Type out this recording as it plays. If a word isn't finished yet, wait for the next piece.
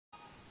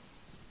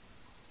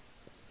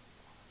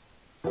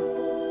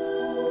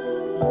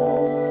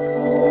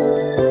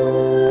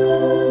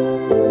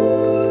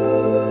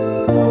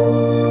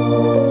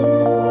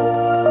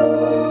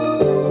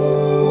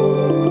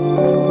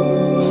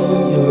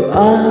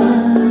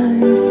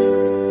Eyes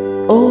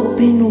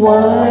open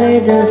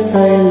wide as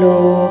I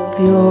look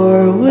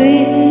your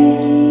way.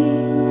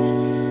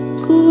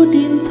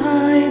 Couldn't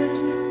hide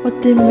what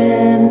they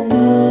meant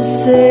to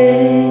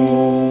say.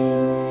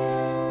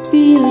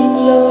 Feeling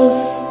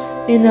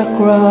lost in a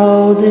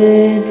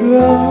crowded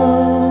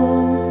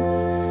room.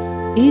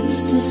 It's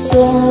the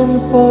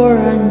song for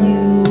a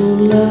new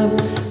love.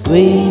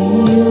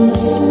 When you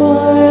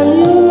smile,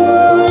 your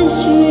eyes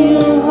show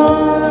your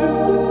heart.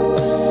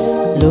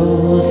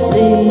 Lost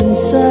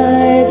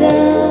inside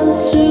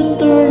as you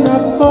turn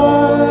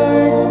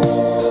apart.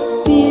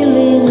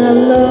 Feeling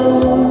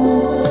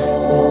alone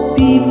with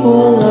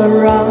people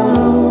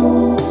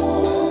around.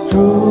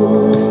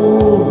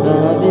 True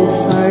love is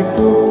hard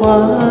to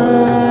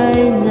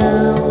find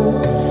now.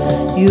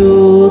 You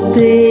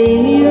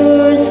think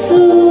you're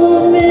so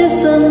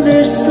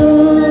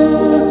misunderstood.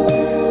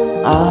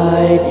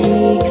 I'd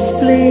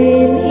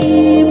explain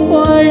if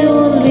I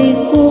only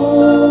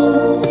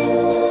could.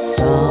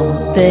 Some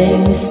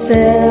things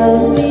tell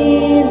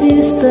me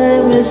this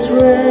time is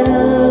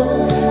real,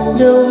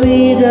 the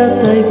way that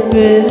I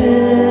feel.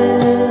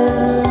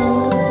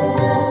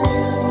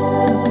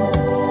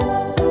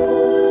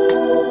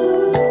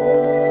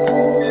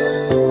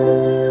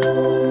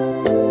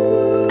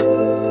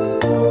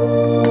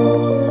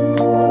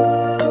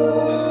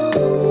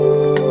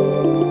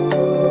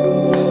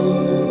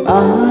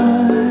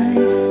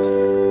 Eyes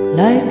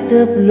like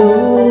the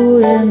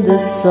blue in the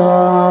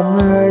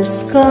summer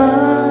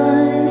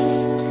skies,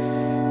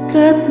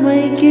 got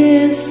my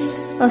gaze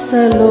as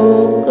I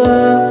look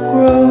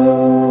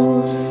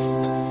across.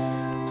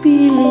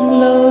 Feeling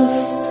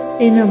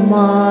lost in a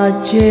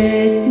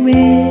magic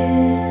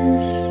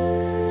maze.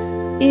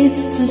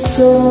 It's the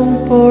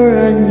song for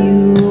a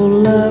new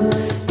love.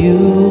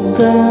 You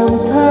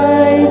can't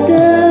hide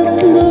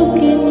that look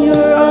in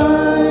your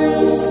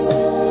eyes.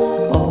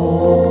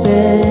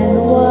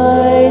 Open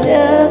wide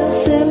at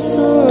same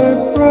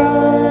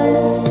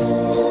surprise.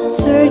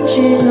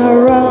 Searching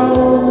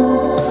around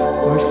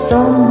for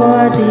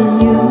somebody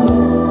new.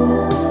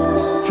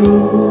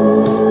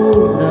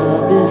 True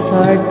love is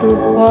hard to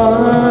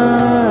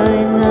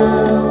find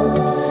now.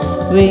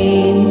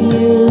 When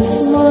you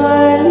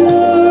smile,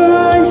 your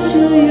eyes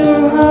show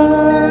your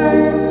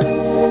heart.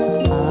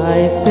 I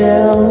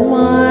felt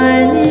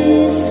mine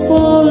is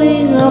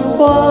falling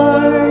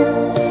apart.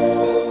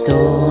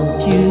 Don't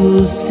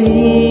you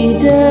see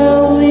the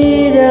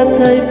way that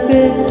I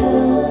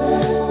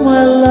feel?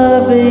 My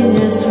loving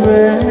is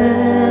real.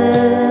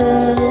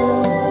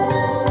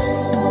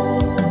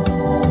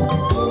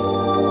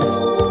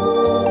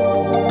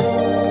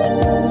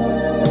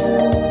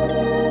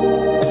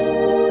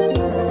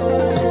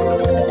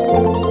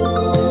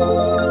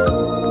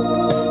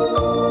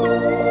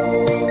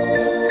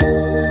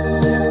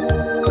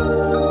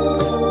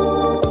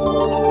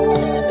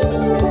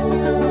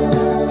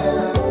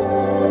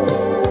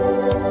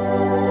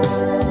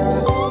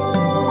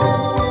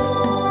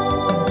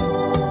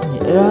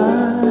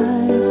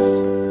 Eyes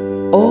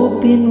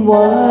open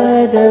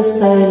wide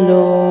as I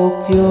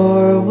look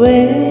your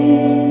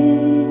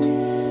way.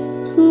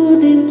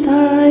 Couldn't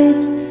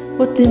hide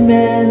what they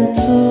meant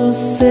to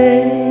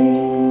say.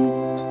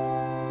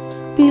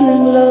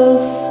 Feeling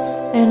lost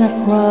in a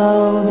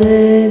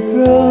crowded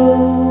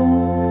room.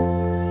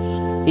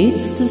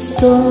 It's the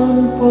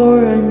song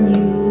for a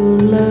new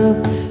love.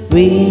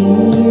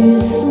 When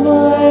you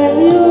smile,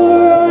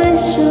 your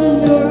eyes show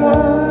your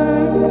heart.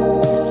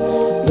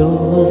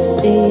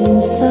 Lost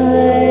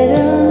inside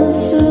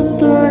as you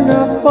turn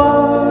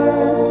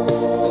apart.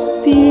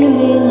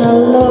 Feeling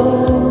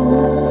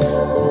alone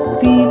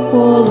with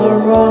people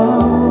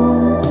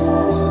around.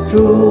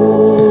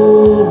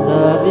 True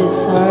love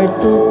is hard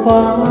to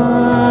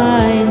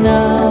find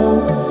now.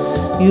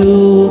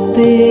 You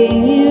think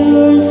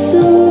you're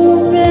so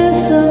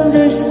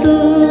misunderstood.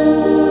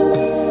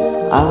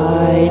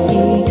 I'd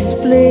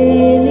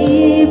explain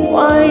if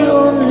I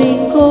only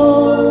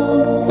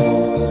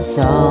could.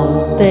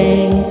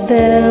 Something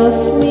tells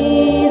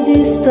me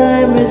this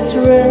time it's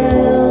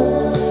real,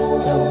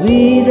 the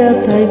way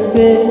that I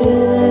feel.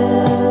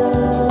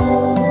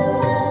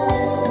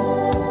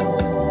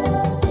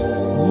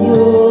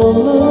 You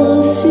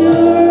lose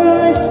your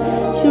eyes,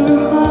 your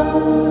heart.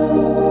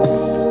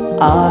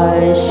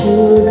 I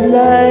should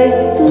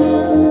like to